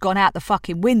had just gone out the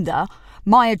fucking window,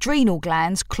 my adrenal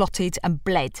glands clotted and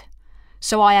bled.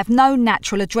 So I have no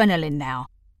natural adrenaline now.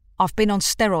 I've been on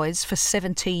steroids for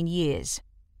 17 years.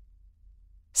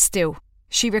 Still,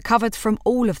 she recovered from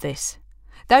all of this,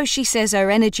 though she says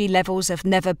her energy levels have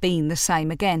never been the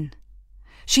same again.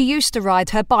 She used to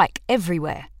ride her bike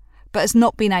everywhere, but has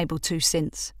not been able to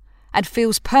since, and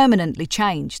feels permanently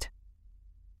changed.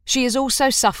 She has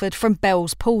also suffered from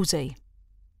Bell's palsy.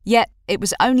 Yet it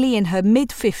was only in her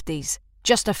mid-50s,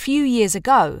 just a few years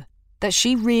ago, that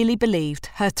she really believed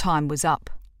her time was up.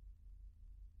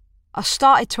 I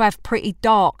started to have pretty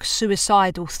dark,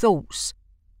 suicidal thoughts.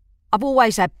 I've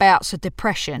always had bouts of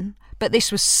depression, but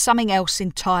this was something else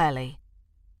entirely.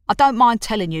 I don't mind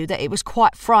telling you that it was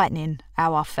quite frightening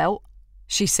how I felt,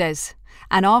 she says,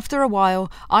 and after a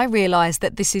while I realise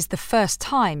that this is the first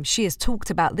time she has talked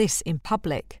about this in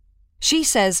public. She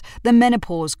says the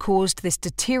menopause caused this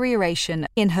deterioration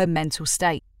in her mental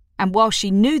state, and while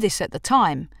she knew this at the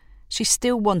time, she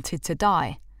still wanted to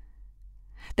die.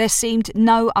 There seemed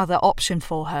no other option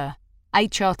for her.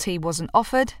 HRT wasn't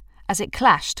offered, as it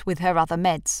clashed with her other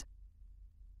meds.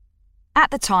 At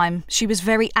the time, she was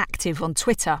very active on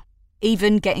Twitter,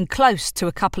 even getting close to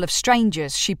a couple of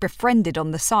strangers she befriended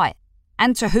on the site,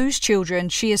 and to whose children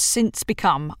she has since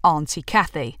become Auntie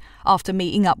Kathy, after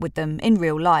meeting up with them in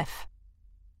real life.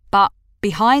 But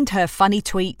behind her funny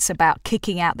tweets about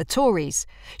kicking out the Tories,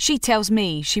 she tells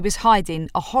me she was hiding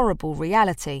a horrible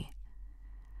reality.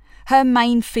 Her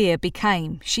main fear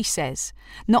became, she says,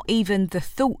 not even the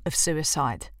thought of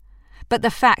suicide, but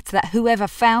the fact that whoever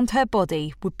found her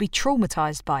body would be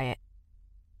traumatised by it.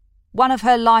 One of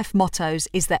her life mottos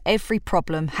is that every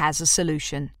problem has a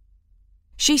solution.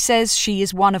 She says she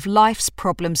is one of life's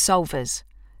problem solvers,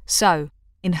 so,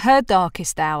 in her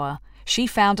darkest hour, she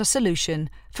found a solution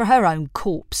for her own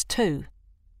corpse too.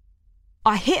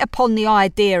 I hit upon the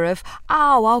idea of,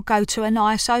 I'll go to a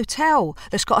nice hotel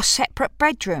that's got a separate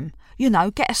bedroom,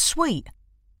 get a suite.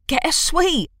 Get a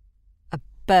suite! A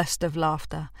burst of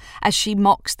laughter as she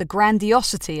mocks the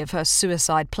grandiosity of her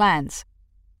suicide plans.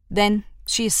 Then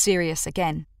she is serious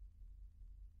again.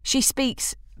 She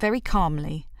speaks very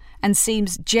calmly and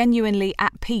seems genuinely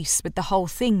at peace with the whole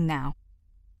thing now.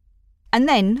 And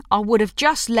then I would have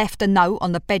just left a note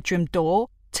on the bedroom door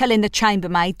telling the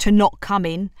chambermaid to not come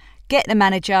in, get the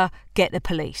manager, get the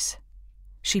police.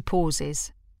 She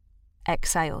pauses,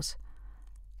 exhales.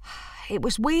 It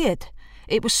was weird.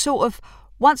 It was sort of,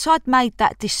 once I'd made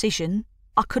that decision,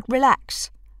 I could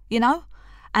relax,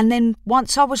 And then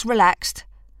once I was relaxed,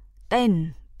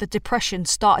 then the depression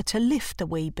started to lift a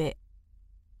wee bit.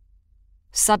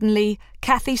 Suddenly,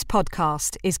 Kathy's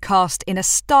podcast is cast in a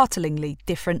startlingly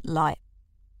different light.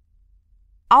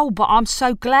 Oh, but I'm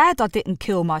so glad I didn't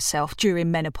kill myself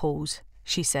during menopause,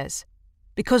 she says,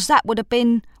 because that would have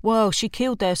been, well, she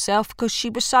killed herself because she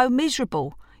was so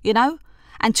miserable, you know?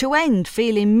 And to end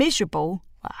feeling miserable,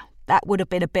 well, that would have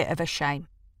been a bit of a shame.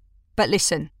 But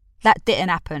listen, that didn't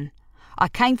happen. I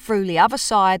came through the other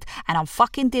side and I'm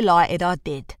fucking delighted I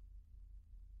did.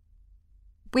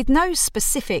 With no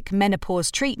specific menopause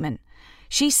treatment,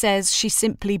 she says she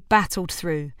simply battled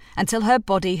through until her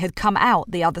body had come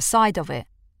out the other side of it,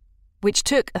 which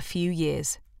took a few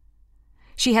years.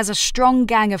 She has a strong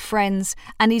gang of friends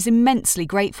and is immensely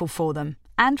grateful for them,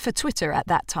 and for Twitter at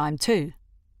that time too.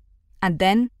 And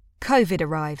then COVID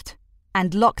arrived,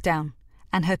 and lockdown,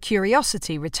 and her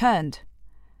curiosity returned.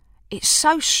 It's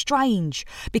so strange,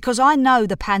 because I know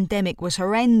the pandemic was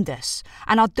horrendous,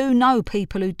 and I do know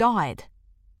people who died.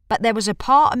 But there was a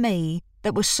part of me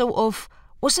that was sort of,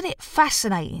 wasn't it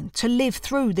fascinating to live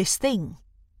through this thing?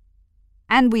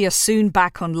 And we are soon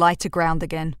back on lighter ground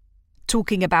again,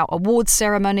 talking about awards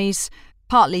ceremonies,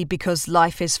 partly because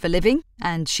life is for living,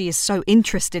 and she is so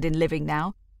interested in living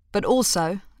now, but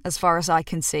also, as far as I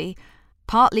can see,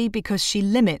 partly because she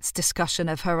limits discussion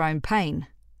of her own pain.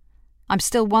 I'm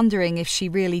still wondering if she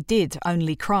really did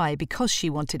only cry because she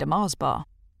wanted a Mars bar.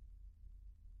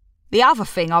 The other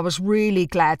thing I was really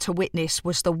glad to witness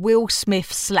was the Will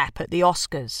Smith slap at the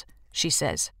Oscars, she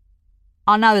says.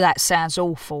 I know that sounds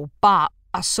awful, but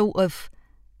I sort of,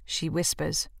 she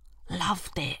whispers,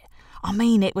 loved it. I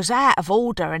mean, it was out of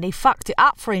order and he fucked it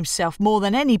up for himself more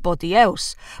than anybody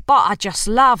else. But I just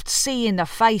loved seeing the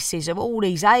faces of all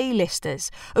these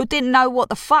A-listers who didn't know what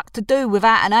the fuck to do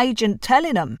without an agent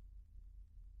telling them.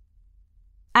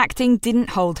 Acting didn't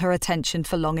hold her attention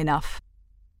for long enough.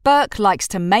 Burke likes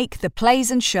to make the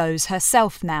plays and shows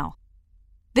herself now.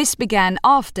 This began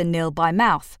after Nil by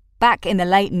Mouth, back in the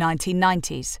late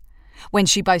 1990s, when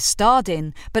she both starred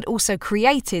in but also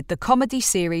created the comedy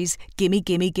series Gimme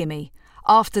Gimme Gimme,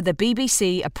 after the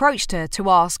BBC approached her to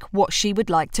ask what she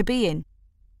would like to be in.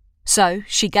 So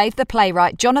she gave the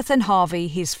playwright Jonathan Harvey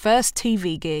his first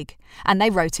TV gig, and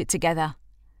they wrote it together.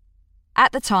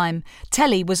 At the time,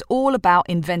 telly was all about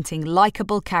inventing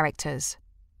likeable characters.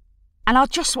 And I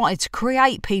just wanted to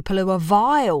create people who are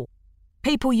vile,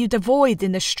 people you'd avoid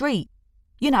in the street.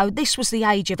 You know, this was the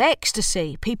age of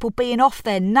ecstasy, people being off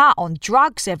their nut on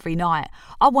drugs every night.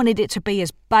 I wanted it to be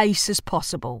as base as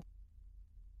possible.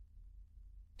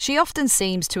 She often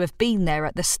seems to have been there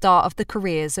at the start of the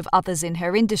careers of others in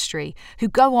her industry who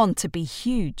go on to be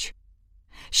huge.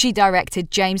 She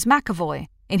directed James McAvoy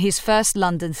in his first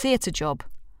London theatre job.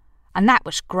 And that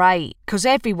was great, because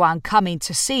everyone coming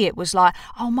to see it was like,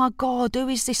 oh my God, who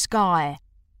is this guy?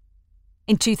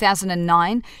 In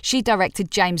 2009, she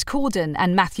directed James Corden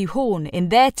and Matthew Horn in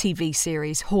their TV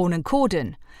series Horn and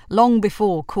Corden, long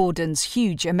before Corden's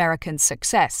huge American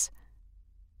success.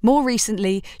 More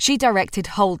recently, she directed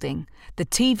Holding, the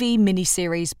TV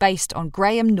miniseries based on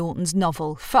Graham Norton's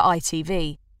novel for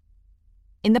ITV.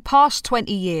 In the past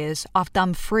 20 years, I've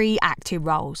done 3 acting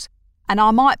roles, and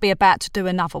I might be about to do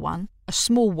another one, a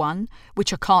small one,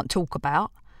 which I can't talk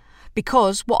about,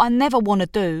 because what I never want to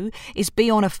do is be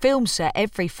on a film set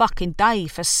every fucking day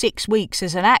for 6 weeks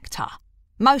as an actor.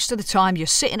 Most of the time you're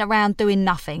sitting around doing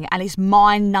nothing and it's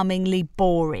mind-numbingly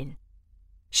boring.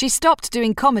 She stopped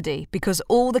doing comedy because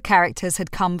all the characters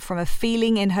had come from a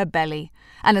feeling in her belly,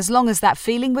 and as long as that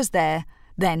feeling was there,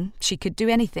 then she could do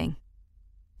anything.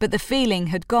 But the feeling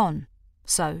had gone,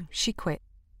 so she quit.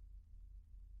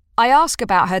 I ask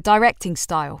about her directing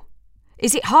style.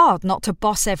 Is it hard not to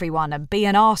boss everyone and be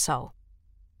an arsehole?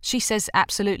 She says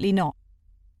absolutely not.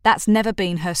 That's never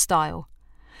been her style.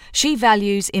 She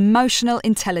values emotional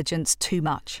intelligence too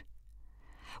much.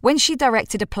 When she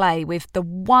directed a play with the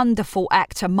wonderful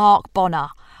actor Mark Bonner,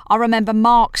 I remember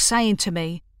Mark saying to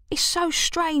me, "It's so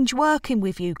strange working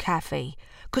with you, Kathy,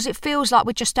 because it feels like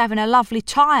we're just having a lovely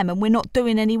time and we're not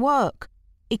doing any work."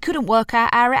 He couldn't work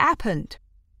out how it happened.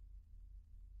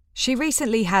 She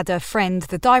recently had her friend,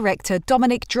 the director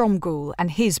Dominic Raab,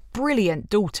 and his brilliant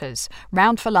daughters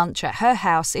round for lunch at her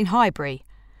house in Highbury.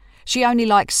 She only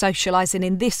likes socialising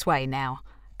in this way now,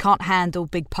 can't handle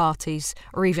big parties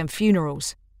or even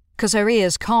funerals, because her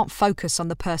ears can't focus on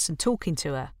the person talking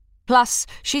to her. Plus,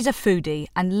 she's a foodie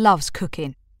and loves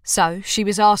cooking. So she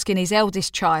was asking his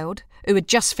eldest child, who had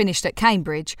just finished at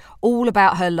Cambridge, all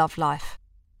about her love life.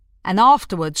 And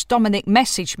afterwards, Dominic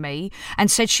messaged me and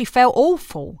said she felt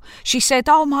awful. She said,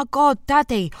 "Oh my God,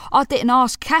 Daddy, I didn't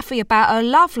ask Kathy about her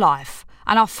love life."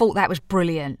 And I thought that was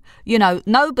brilliant. You know,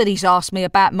 nobody's asked me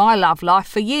about my love life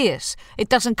for years. It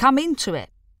doesn't come into it.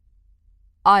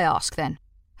 I ask then,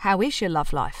 "How is your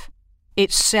love life?"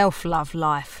 "It's self-love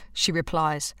life," she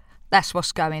replies. "That's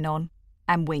what's going on,"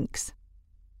 and winks.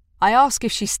 I ask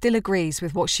if she still agrees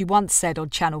with what she once said on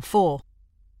Channel 4.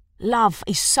 Love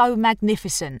is so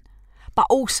magnificent, but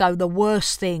also the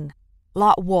worst thing,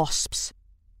 like wasps.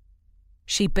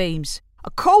 She beams.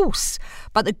 Of course,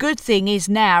 but the good thing is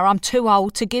now I'm too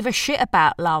old to give a shit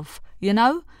about love, you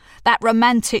know? That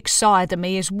romantic side of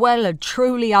me is well and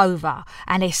truly over,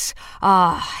 and it's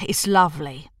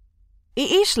lovely.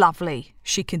 It is lovely,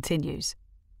 she continues,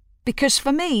 because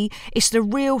for me it's the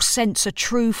real sense of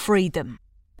true freedom.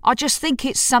 I just think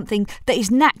it's something that is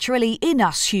naturally in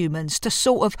us humans to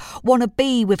sort of want to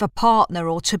be with a partner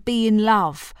or to be in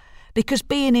love, because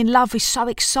being in love is so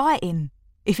exciting,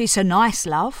 if it's a nice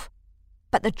love.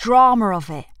 But the drama of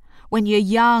it, when you're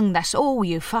young, that's all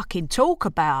you fucking talk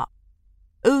about.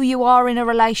 Who you are in a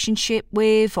relationship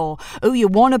with, or who you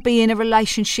want to be in a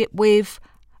relationship with.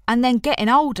 And then getting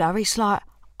older, it's like,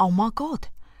 oh my God,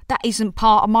 that isn't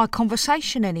part of my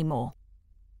conversation anymore.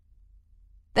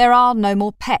 There are no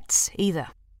more pets either.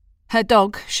 Her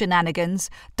dog, Shenanigans,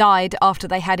 died after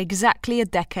they had exactly a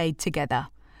decade together,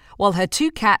 while her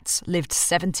 2 cats lived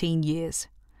 17 years.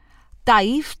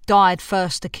 Dave died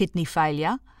first of kidney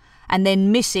failure, and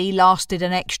then Missy lasted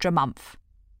an extra month.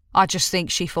 I just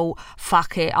think she thought,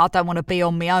 fuck it, I don't want to be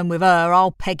on my own with her,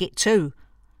 I'll peg it too.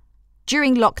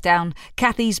 During lockdown,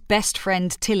 Kathy's best friend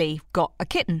Tilly got a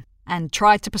kitten and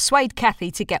tried to persuade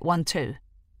Kathy to get one too,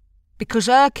 because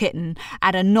her kitten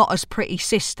had a not as pretty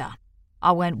sister.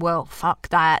 I went, well, fuck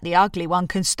that, the ugly one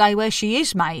can stay where she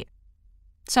is, mate.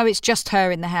 So it's just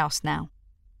her in the house now.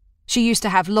 She used to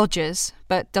have lodgers,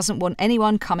 but doesn't want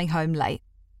anyone coming home late.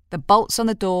 The bolts on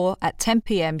the door at 10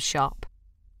 p.m. sharp.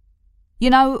 You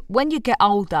know, when you get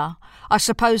older, I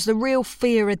suppose the real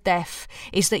fear of death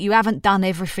is that you haven't done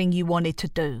everything you wanted to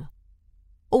do.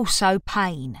 Also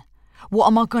pain. What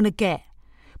am I going to get?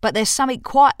 But there's something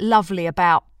quite lovely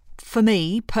about, for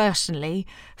me personally,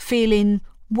 feeling,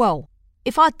 well,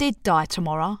 if I did die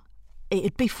tomorrow,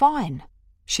 it'd be fine,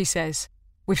 she says,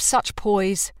 with such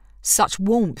poise, such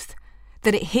warmth,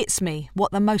 that it hits me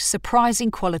what the most surprising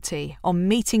quality on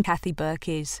meeting Kathy Burke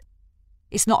is.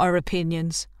 It's not her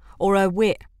opinions or her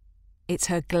wit, it's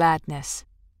her gladness.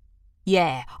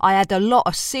 Yeah, I had a lot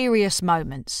of serious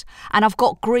moments, and I've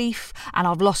got grief, and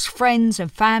I've lost friends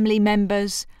and family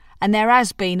members, and there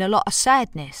has been a lot of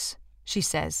sadness, she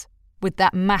says, with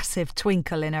that massive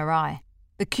twinkle in her eye.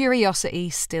 The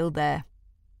curiosity's still there.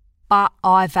 But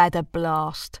I've had a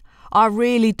blast. I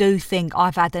really do think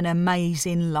I've had an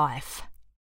amazing life.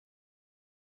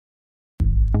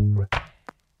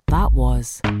 That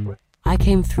was I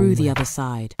Came Through the Other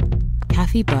Side.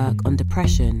 Kathy Burke on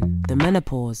depression, the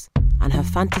menopause, and her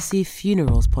fantasy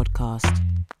funerals podcast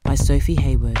by Sophie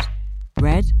Heawood.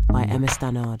 Read by Emma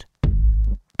Stannard.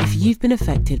 If you've been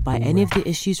affected by any of the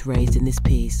issues raised in this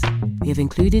piece, we have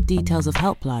included details of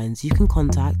helplines you can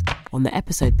contact on the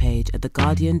episode page at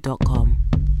theguardian.com.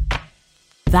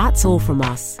 That's all from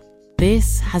us.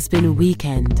 This has been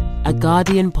Weekend, a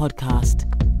Guardian podcast.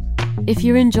 If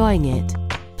you're enjoying it,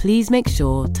 please make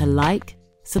sure to like,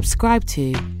 subscribe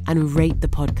to, and rate the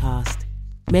podcast.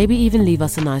 Maybe even leave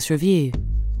us a nice review.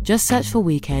 Just search for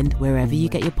Weekend wherever you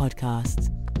get your podcasts.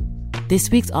 This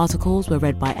week's articles were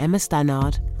read by Emma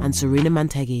Stannard and Serena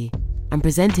Manteghi, and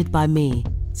presented by me,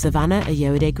 Savannah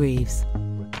Ayoade-Greaves.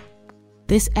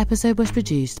 This episode was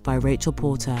produced by Rachel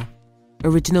Porter.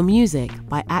 Original music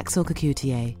by Axel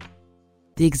Kakoutié.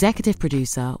 The executive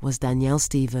producer was Danielle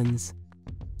Stevens.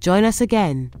 Join us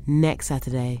again next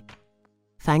Saturday.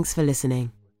 Thanks for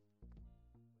listening.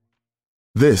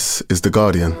 This is The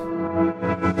Guardian.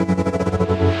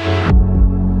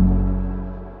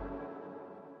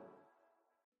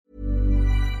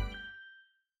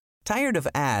 Tired of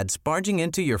ads barging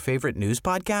into your favorite news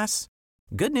podcasts?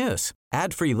 Good news.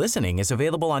 Ad-free listening is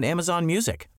available on Amazon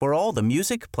Music for all the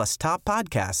music plus top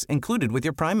podcasts included with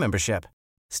your Prime membership.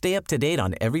 Stay up to date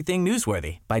on everything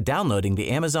newsworthy by downloading the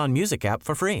Amazon Music app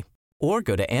for free or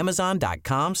go to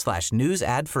amazon.com/news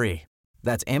ad free.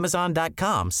 That's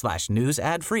amazon.com/news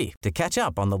ad free to catch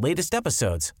up on the latest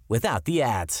episodes without the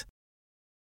ads.